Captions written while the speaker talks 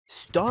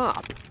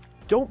Stop!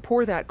 Don't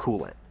pour that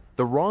coolant.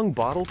 The wrong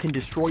bottle can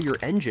destroy your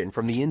engine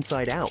from the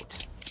inside out.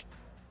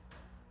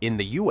 In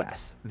the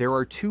US, there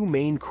are two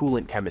main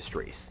coolant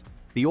chemistries: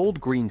 the old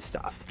green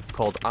stuff,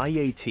 called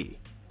IAT,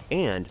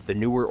 and the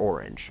newer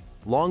orange,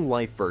 long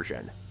life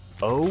version,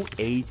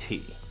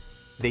 OAT.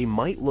 They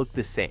might look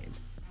the same,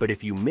 but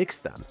if you mix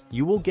them,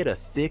 you will get a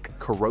thick,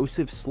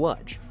 corrosive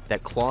sludge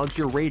that clogs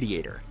your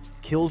radiator,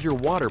 kills your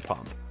water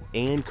pump,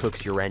 and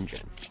cooks your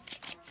engine.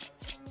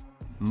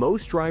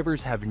 Most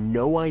drivers have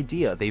no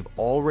idea they've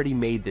already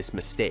made this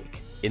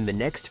mistake. In the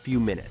next few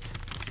minutes,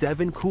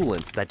 7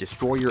 coolants that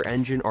destroy your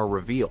engine are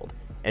revealed,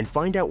 and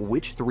find out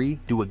which 3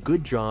 do a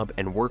good job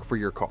and work for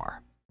your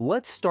car.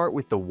 Let's start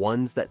with the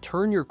ones that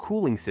turn your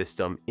cooling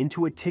system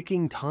into a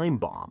ticking time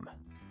bomb.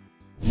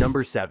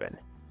 Number 7.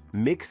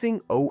 Mixing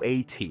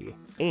OAT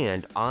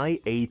and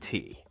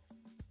IAT.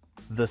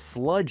 The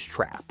sludge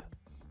trap.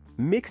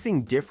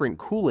 Mixing different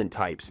coolant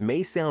types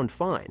may sound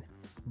fine,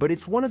 but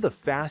it's one of the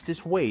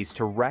fastest ways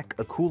to wreck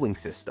a cooling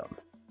system.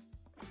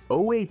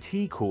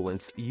 OAT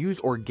coolants use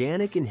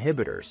organic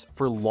inhibitors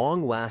for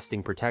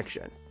long-lasting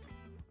protection,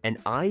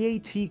 and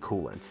IAT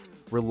coolants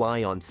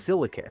rely on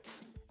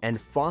silicates and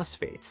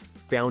phosphates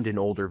found in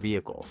older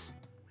vehicles.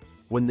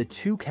 When the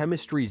two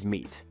chemistries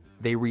meet,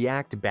 they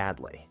react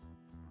badly.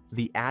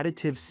 The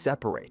additives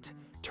separate,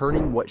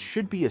 turning what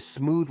should be a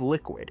smooth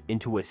liquid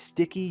into a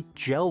sticky,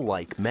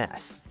 gel-like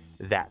mess.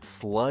 That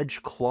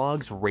sludge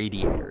clogs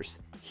radiators,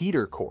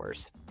 heater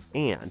cores,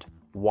 and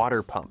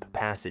water pump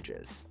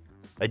passages.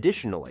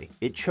 Additionally,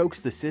 it chokes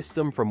the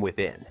system from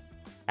within.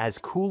 As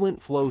coolant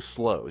flow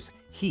slows,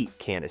 heat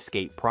can't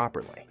escape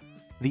properly.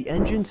 The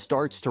engine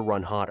starts to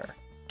run hotter,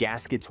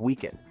 gaskets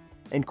weaken,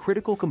 and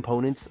critical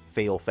components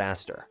fail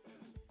faster.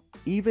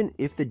 Even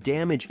if the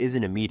damage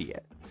isn't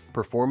immediate,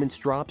 performance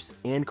drops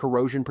and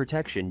corrosion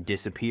protection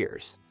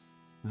disappears.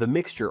 The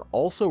mixture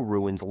also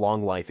ruins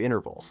long life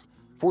intervals,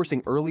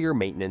 forcing earlier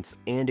maintenance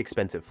and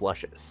expensive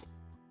flushes.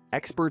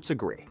 Experts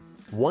agree.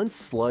 Once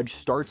sludge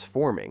starts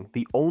forming,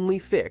 the only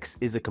fix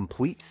is a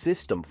complete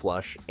system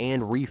flush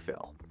and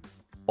refill.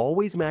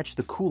 Always match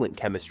the coolant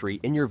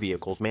chemistry in your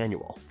vehicle's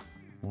manual.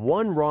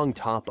 One wrong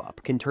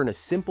top-up can turn a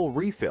simple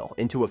refill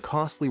into a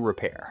costly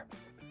repair.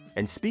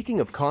 And speaking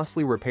of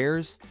costly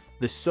repairs,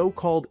 the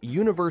so-called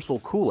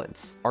universal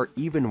coolants are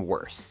even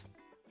worse.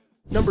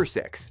 Number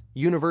 6.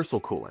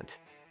 Universal coolant,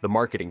 the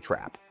marketing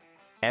trap.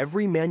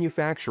 Every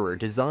manufacturer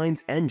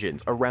designs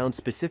engines around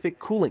specific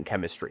coolant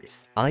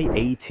chemistries,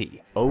 IAT,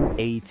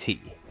 OAT,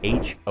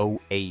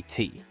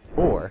 HOAT,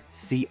 or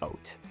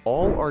COAT.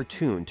 All are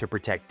tuned to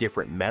protect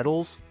different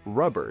metals,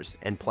 rubbers,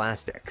 and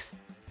plastics.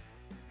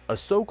 A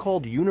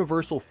so-called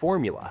universal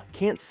formula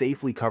can't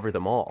safely cover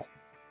them all.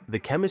 The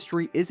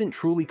chemistry isn't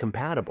truly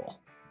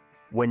compatible.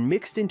 When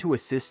mixed into a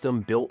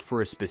system built for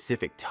a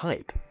specific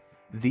type,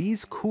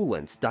 these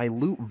coolants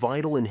dilute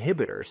vital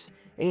inhibitors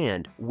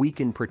and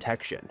weaken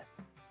protection.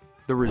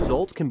 The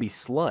result can be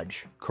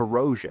sludge,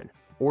 corrosion,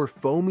 or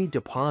foamy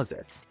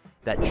deposits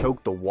that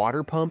choke the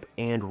water pump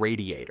and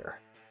radiator.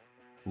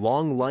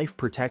 Long life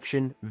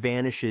protection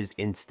vanishes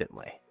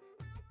instantly.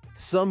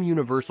 Some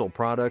universal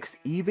products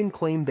even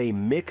claim they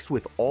mix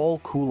with all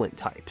coolant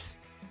types,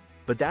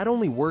 but that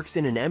only works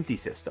in an empty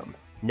system,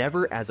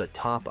 never as a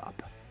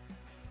top-up.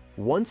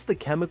 Once the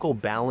chemical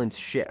balance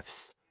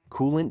shifts,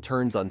 coolant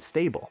turns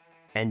unstable,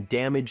 and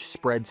damage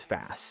spreads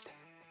fast.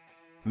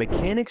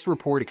 Mechanics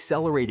report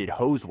accelerated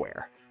hose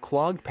wear,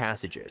 clogged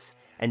passages,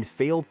 and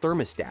failed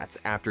thermostats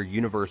after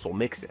universal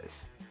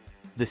mixes.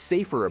 The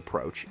safer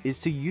approach is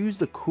to use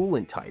the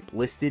coolant type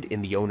listed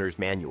in the owner's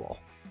manual.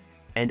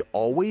 And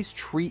always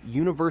treat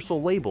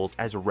universal labels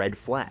as red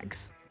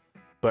flags.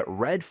 But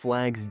red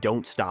flags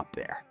don't stop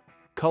there.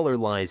 Color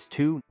lies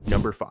too.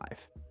 Number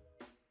 5.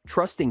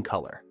 Trusting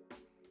color.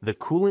 The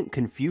coolant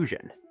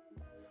confusion.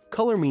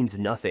 Color means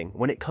nothing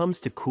when it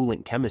comes to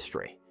coolant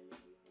chemistry.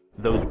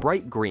 Those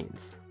bright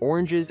greens,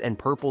 oranges, and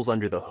purples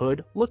under the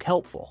hood look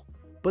helpful,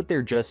 but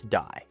they're just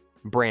dye,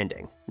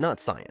 branding, not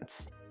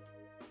science.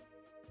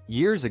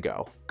 Years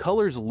ago,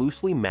 colors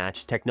loosely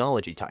matched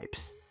technology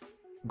types.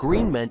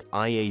 Green meant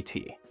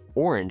IAT,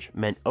 orange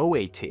meant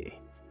OAT,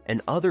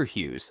 and other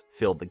hues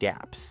filled the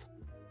gaps.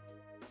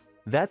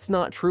 That's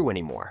not true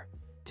anymore.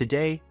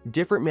 Today,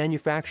 different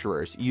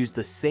manufacturers use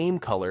the same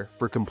color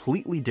for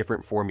completely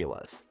different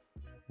formulas.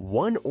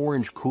 One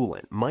orange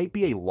coolant might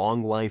be a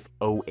long-life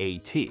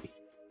OAT.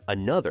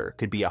 Another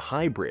could be a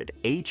hybrid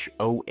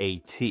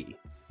HOAT.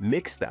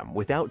 Mix them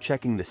without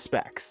checking the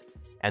specs,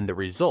 and the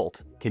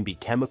result can be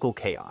chemical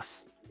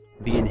chaos.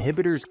 The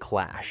inhibitors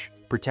clash,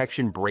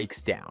 protection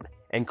breaks down,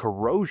 and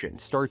corrosion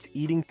starts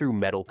eating through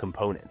metal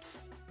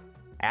components.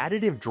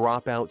 Additive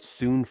dropout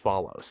soon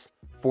follows,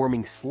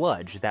 forming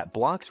sludge that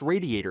blocks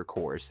radiator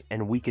cores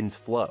and weakens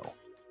flow.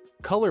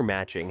 Color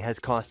matching has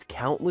cost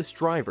countless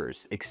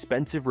drivers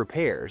expensive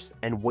repairs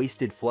and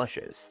wasted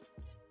flushes.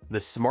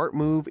 The smart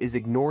move is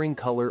ignoring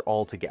color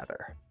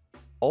altogether.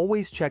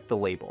 Always check the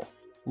label.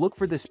 Look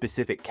for the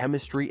specific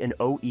chemistry and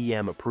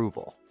OEM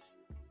approval.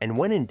 And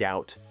when in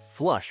doubt,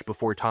 flush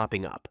before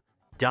topping up.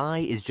 Dye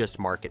is just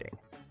marketing.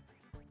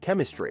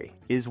 Chemistry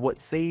is what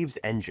saves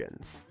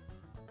engines.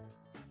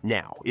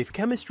 Now, if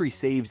chemistry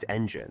saves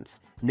engines,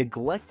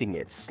 neglecting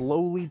it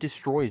slowly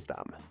destroys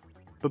them.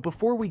 But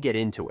before we get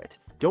into it,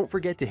 don't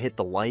forget to hit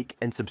the like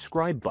and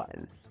subscribe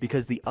button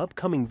because the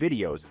upcoming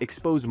videos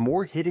expose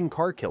more hidden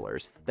car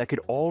killers that could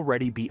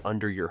already be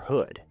under your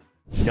hood.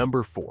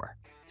 Number 4.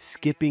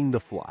 Skipping the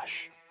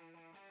flush.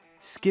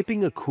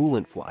 Skipping a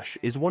coolant flush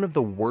is one of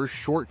the worst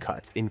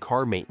shortcuts in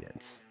car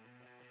maintenance.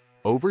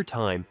 Over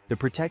time, the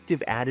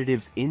protective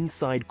additives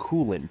inside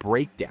coolant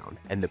break down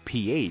and the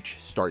pH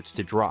starts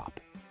to drop.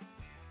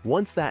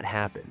 Once that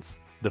happens,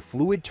 the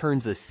fluid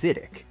turns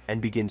acidic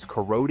and begins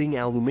corroding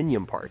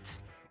aluminium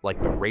parts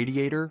like the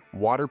radiator,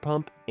 water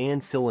pump,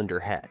 and cylinder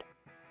head.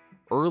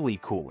 Early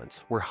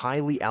coolants were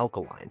highly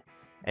alkaline,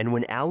 and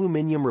when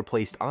aluminium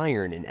replaced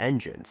iron in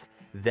engines,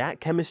 that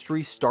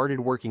chemistry started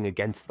working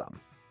against them.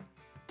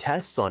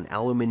 Tests on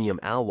aluminium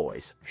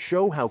alloys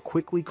show how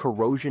quickly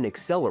corrosion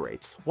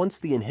accelerates once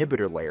the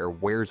inhibitor layer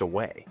wears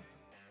away.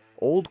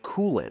 Old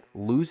coolant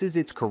loses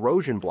its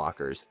corrosion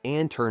blockers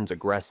and turns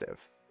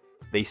aggressive.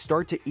 They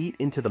start to eat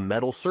into the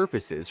metal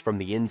surfaces from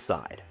the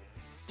inside.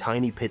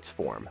 Tiny pits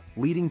form,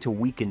 leading to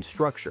weakened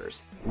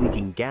structures,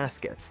 leaking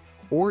gaskets,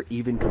 or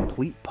even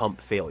complete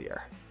pump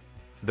failure.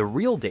 The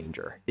real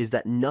danger is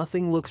that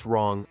nothing looks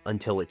wrong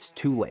until it's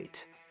too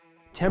late.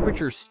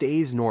 Temperature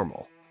stays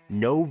normal,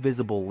 no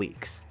visible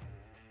leaks,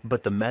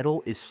 but the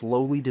metal is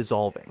slowly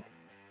dissolving.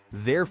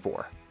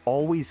 Therefore,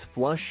 always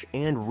flush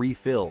and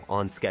refill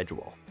on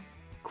schedule.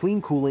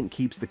 Clean coolant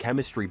keeps the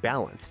chemistry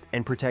balanced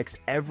and protects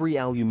every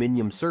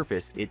aluminium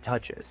surface it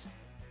touches.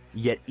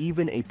 Yet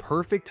even a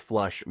perfect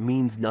flush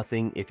means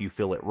nothing if you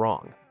fill it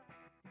wrong.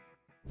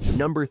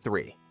 Number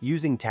 3.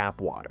 Using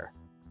tap water.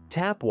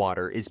 Tap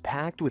water is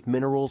packed with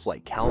minerals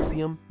like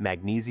calcium,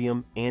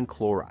 magnesium, and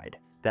chloride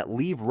that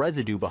leave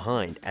residue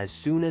behind as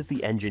soon as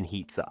the engine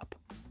heats up.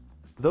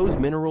 Those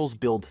minerals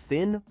build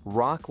thin,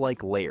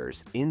 rock-like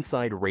layers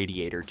inside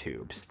radiator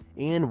tubes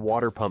and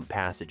water pump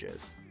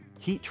passages.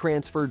 Heat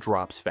transfer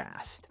drops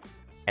fast,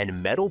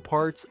 and metal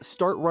parts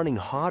start running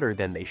hotter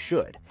than they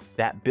should.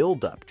 That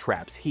buildup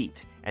traps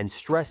heat and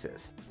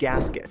stresses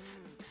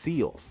gaskets,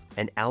 seals,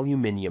 and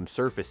aluminium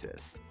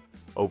surfaces.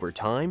 Over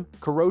time,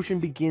 corrosion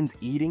begins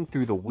eating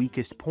through the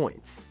weakest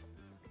points.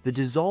 The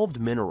dissolved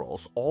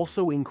minerals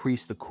also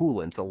increase the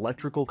coolant's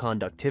electrical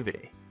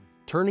conductivity,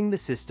 turning the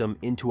system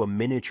into a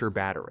miniature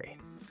battery.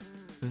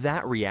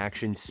 That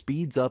reaction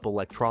speeds up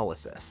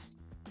electrolysis.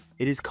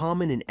 It is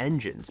common in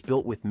engines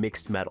built with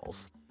mixed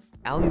metals,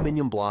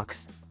 aluminium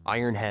blocks,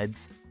 iron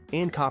heads,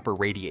 and copper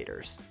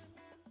radiators.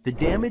 The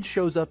damage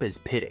shows up as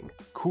pitting,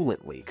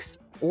 coolant leaks,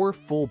 or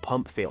full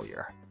pump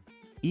failure.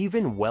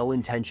 Even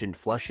well-intentioned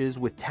flushes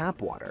with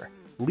tap water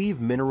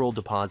leave mineral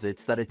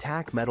deposits that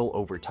attack metal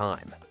over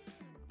time.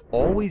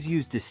 Always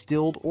use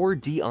distilled or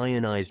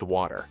deionized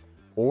water,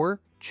 or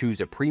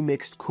choose a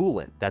pre-mixed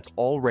coolant that's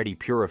already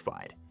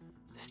purified.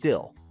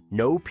 Still,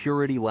 no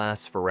purity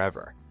lasts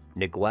forever.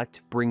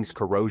 Neglect brings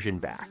corrosion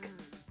back.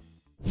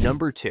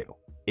 Number 2.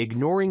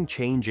 Ignoring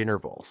change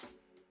intervals.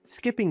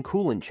 Skipping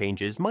coolant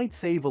changes might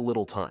save a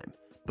little time,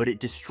 but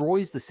it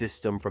destroys the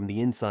system from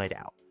the inside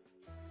out.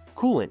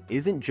 Coolant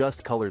isn't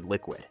just colored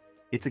liquid.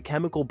 It's a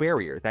chemical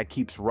barrier that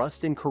keeps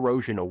rust and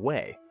corrosion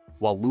away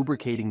while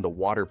lubricating the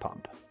water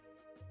pump.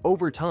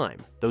 Over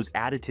time, those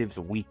additives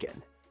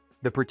weaken.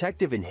 The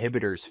protective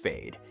inhibitors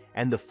fade,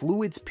 and the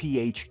fluid's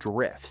pH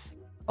drifts,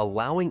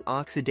 allowing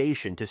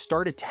oxidation to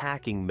start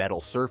attacking metal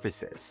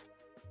surfaces.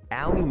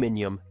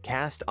 Aluminium,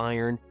 cast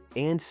iron,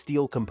 and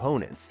steel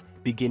components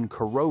begin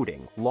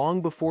corroding long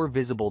before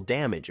visible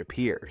damage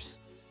appears.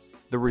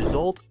 The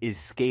result is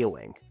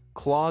scaling,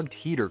 clogged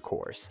heater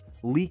cores,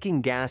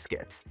 leaking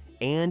gaskets,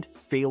 and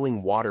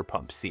failing water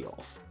pump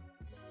seals.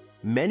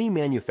 Many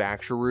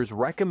manufacturers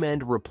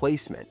recommend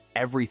replacement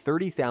every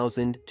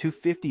 30,000 to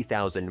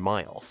 50,000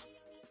 miles,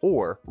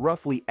 or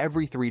roughly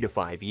every 3 to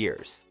 5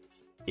 years.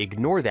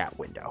 Ignore that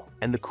window,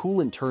 and the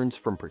coolant turns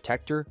from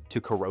protector to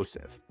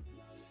corrosive.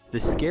 The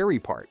scary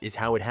part is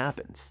how it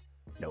happens.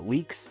 No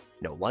leaks,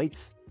 no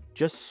lights,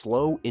 just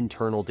slow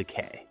internal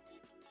decay.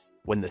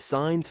 When the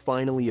signs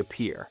finally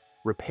appear,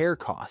 repair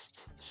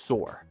costs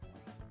soar.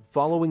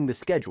 Following the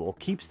schedule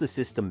keeps the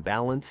system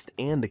balanced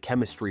and the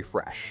chemistry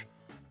fresh.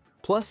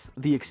 Plus,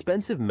 the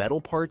expensive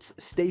metal parts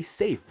stay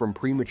safe from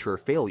premature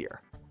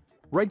failure.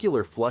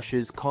 Regular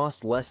flushes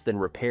cost less than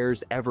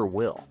repairs ever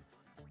will.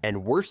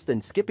 And worse than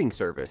skipping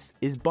service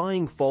is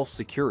buying false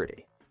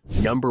security.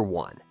 Number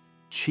 1.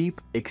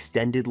 Cheap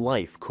extended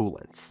life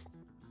coolants.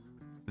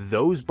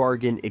 Those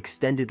bargain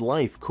extended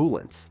life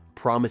coolants,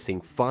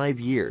 promising 5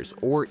 years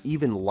or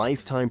even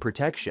lifetime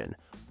protection,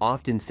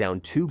 often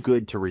sound too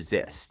good to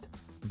resist.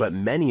 But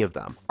many of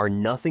them are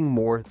nothing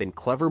more than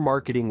clever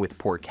marketing with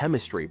poor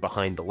chemistry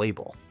behind the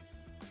label.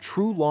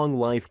 True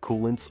long-life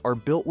coolants are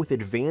built with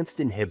advanced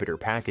inhibitor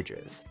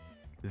packages.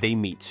 They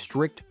meet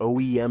strict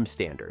OEM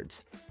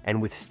standards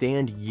and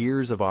withstand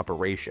years of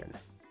operation.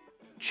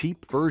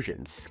 Cheap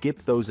versions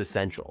skip those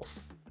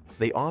essentials.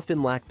 They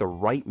often lack the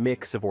right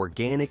mix of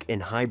organic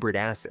and hybrid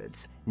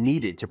acids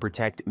needed to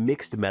protect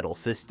mixed metal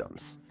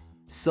systems.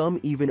 Some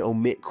even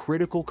omit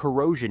critical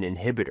corrosion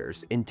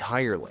inhibitors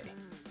entirely.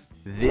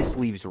 This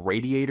leaves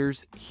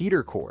radiators,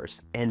 heater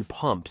cores, and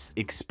pumps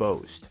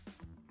exposed.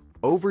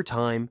 Over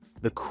time,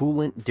 the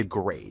coolant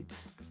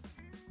degrades.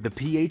 The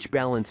pH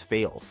balance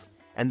fails,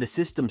 and the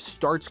system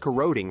starts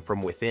corroding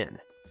from within.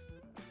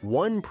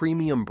 One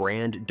premium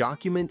brand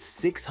documents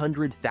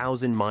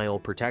 600,000-mile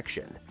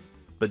protection,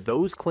 but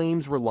those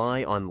claims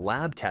rely on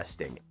lab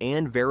testing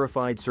and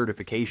verified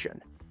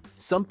certification,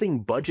 something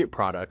budget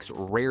products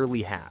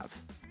rarely have.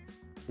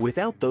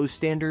 Without those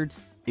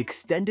standards,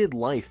 extended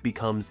life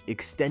becomes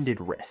extended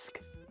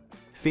risk.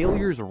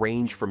 Failures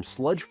range from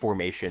sludge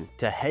formation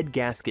to head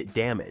gasket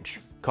damage,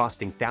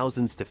 costing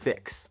thousands to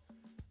fix.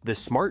 The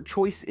smart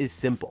choice is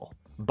simple: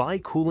 buy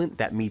coolant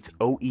that meets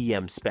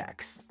OEM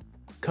specs.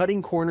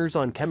 Cutting corners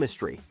on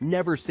chemistry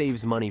never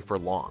saves money for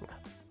long.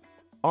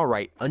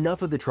 Alright,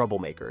 enough of the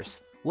troublemakers.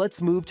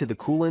 Let's move to the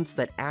coolants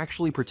that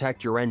actually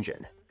protect your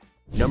engine.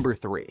 Number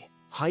 3.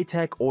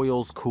 Hi-Tech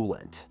Oils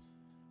Coolant.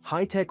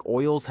 Hi-Tech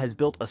Oils has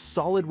built a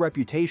solid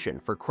reputation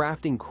for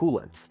crafting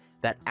coolants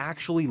that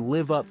actually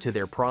live up to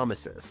their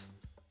promises.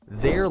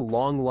 Their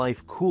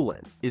long-life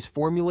coolant is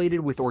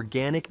formulated with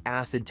organic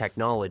acid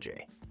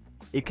technology.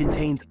 It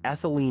contains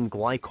ethylene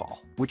glycol,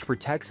 which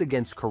protects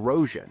against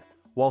corrosion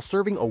while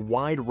serving a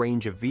wide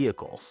range of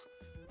vehicles,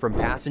 from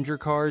passenger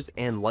cars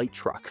and light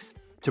trucks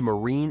to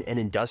marine and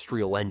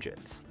industrial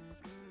engines.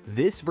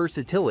 This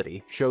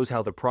versatility shows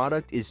how the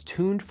product is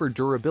tuned for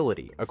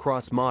durability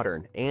across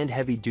modern and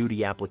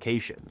heavy-duty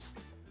applications.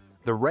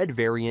 The red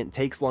variant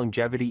takes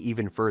longevity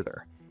even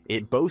further.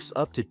 It boasts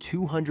up to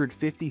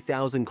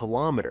 250,000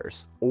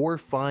 kilometers or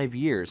 5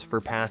 years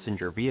for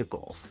passenger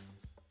vehicles.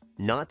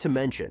 Not to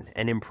mention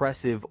an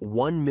impressive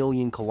 1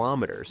 million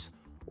kilometers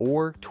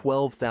or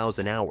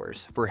 12,000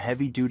 hours for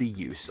heavy-duty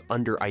use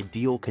under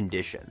ideal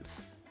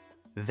conditions.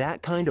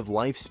 That kind of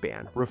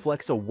lifespan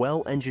reflects a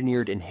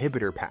well-engineered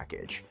inhibitor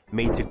package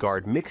made to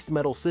guard mixed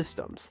metal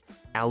systems,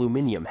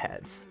 aluminium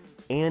heads,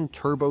 and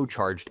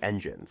turbocharged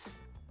engines.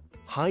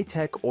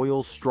 Hi-Tech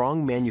Oil's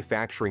strong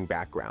manufacturing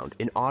background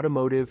in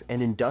automotive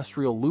and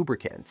industrial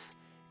lubricants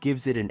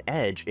gives it an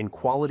edge in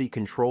quality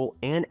control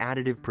and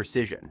additive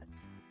precision.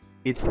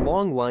 Its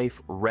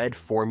long-life red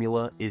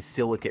formula is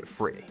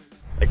silicate-free.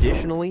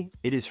 Additionally,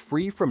 it is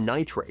free from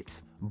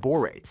nitrates,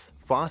 borates,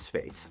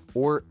 phosphates,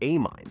 or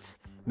amines,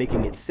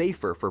 making it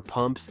safer for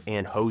pumps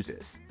and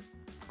hoses.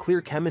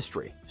 Clear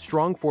chemistry,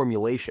 strong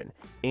formulation,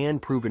 and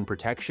proven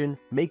protection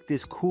make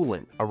this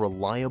coolant a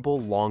reliable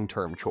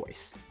long-term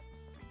choice.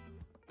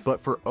 But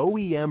for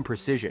OEM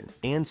precision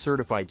and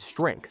certified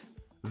strength,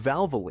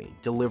 Valvoline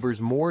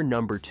delivers more.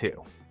 Number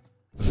 2.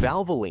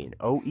 Valvoline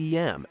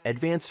OEM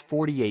Advanced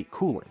 48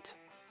 Coolant.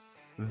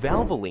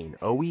 Valvoline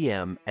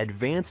OEM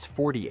Advanced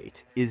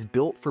 48 is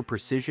built for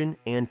precision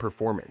and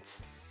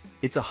performance.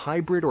 It's a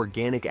hybrid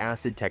organic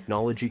acid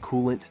technology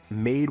coolant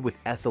made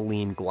with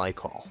ethylene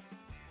glycol.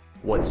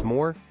 What's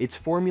more, it's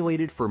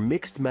formulated for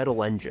mixed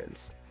metal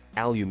engines,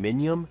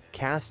 aluminium,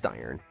 cast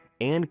iron,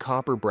 and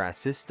copper brass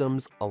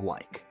systems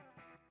alike.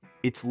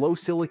 Its low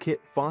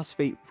silicate,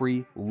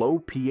 phosphate-free, low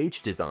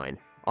pH design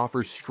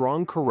offers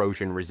strong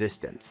corrosion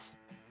resistance.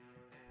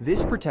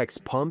 This protects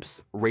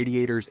pumps,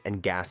 radiators,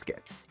 and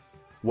gaskets.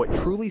 What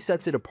truly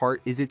sets it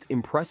apart is its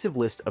impressive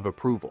list of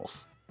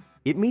approvals.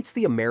 It meets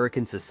the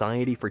American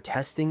Society for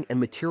Testing and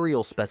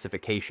Material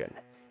Specification,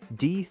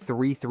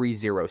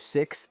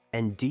 D3306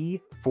 and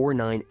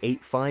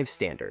D4985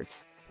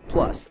 standards,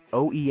 plus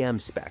OEM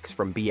specs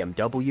from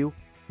BMW,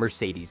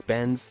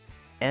 Mercedes-Benz,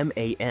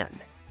 MAN,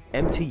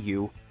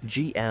 MTU,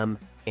 GM,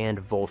 and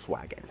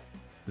Volkswagen.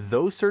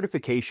 Those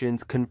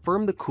certifications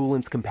confirm the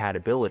coolant's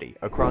compatibility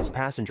across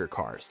passenger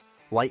cars,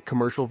 light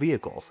commercial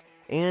vehicles,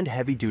 and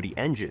heavy-duty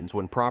engines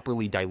when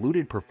properly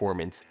diluted.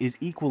 Performance is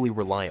equally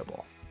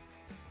reliable.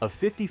 A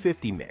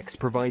 50-50 mix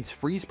provides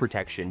freeze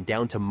protection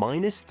down to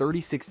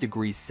 -36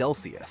 degrees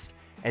Celsius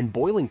and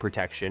boiling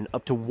protection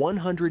up to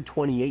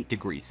 128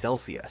 degrees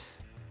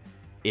Celsius.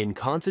 In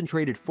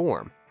concentrated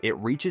form, it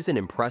reaches an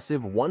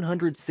impressive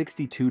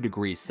 162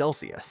 degrees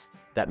Celsius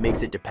that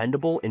makes it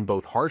dependable in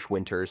both harsh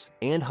winters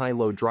and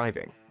high-load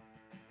driving.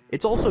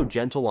 It's also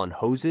gentle on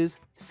hoses,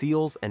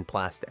 seals, and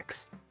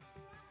plastics.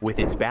 With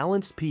its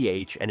balanced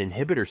pH and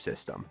inhibitor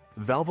system,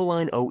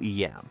 Valvoline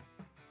OEM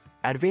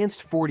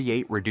Advanced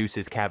 48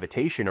 reduces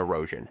cavitation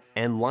erosion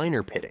and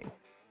liner pitting.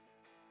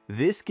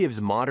 This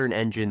gives modern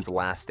engines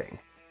lasting,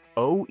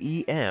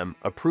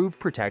 OEM-approved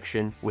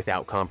protection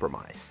without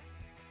compromise.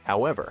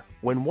 However,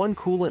 when one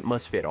coolant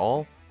must fit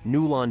all,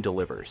 Nulon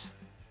delivers.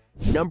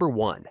 Number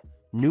 1.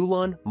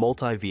 Nulon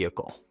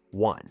Multi-Vehicle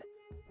 1.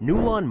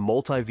 Nulon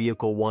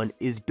Multi-Vehicle 1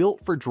 is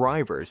built for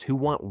drivers who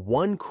want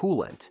one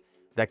coolant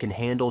that can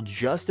handle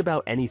just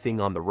about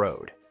anything on the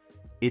road.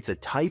 It's a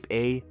Type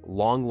A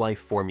long-life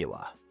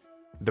formula.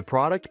 The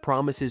product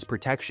promises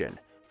protection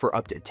for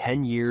up to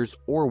 10 years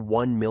or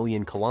 1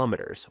 million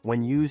kilometers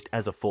when used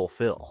as a full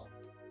fill.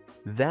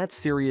 That's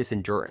serious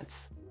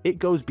endurance. It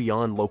goes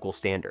beyond local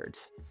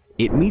standards.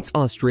 It meets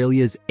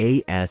Australia's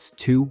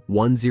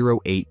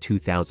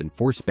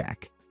AS2108-2004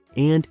 spec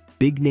and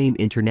big-name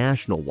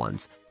international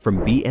ones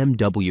from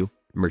BMW,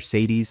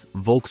 Mercedes,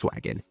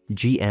 Volkswagen,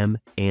 GM,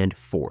 and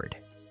Ford.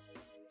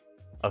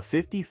 A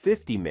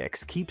 50-50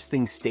 mix keeps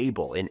things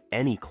stable in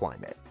any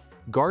climate,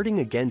 guarding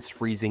against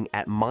freezing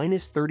at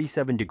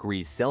 -37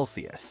 degrees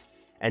Celsius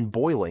and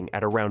boiling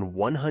at around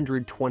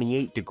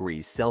 128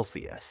 degrees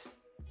Celsius.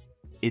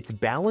 Its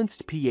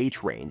balanced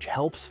pH range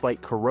helps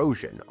fight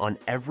corrosion on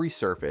every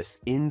surface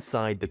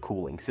inside the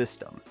cooling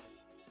system.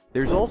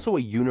 There's also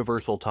a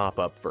universal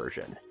top-up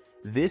version.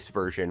 This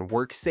version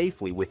works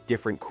safely with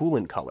different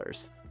coolant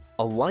colors,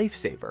 a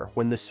lifesaver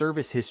when the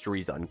service history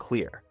is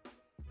unclear.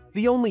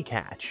 The only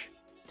catch: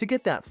 to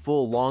get that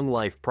full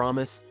long-life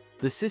promise,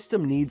 the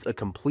system needs a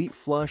complete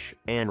flush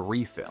and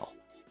refill,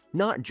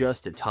 not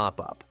just a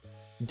top-up.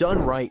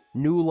 Done right,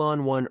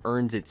 Nulon One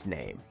earns its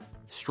name: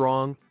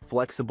 strong,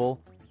 flexible,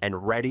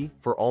 and ready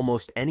for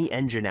almost any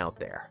engine out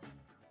there.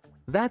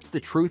 That's the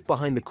truth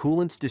behind the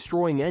coolants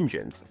destroying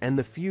engines and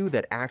the few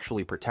that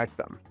actually protect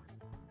them.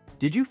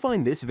 Did you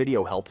find this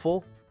video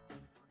helpful?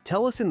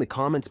 Tell us in the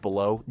comments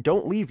below.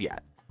 Don't leave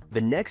yet. The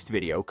next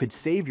video could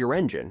save your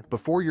engine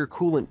before your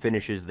coolant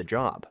finishes the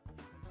job.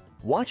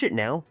 Watch it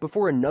now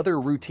before another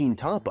routine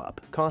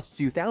top-up costs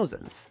you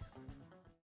thousands.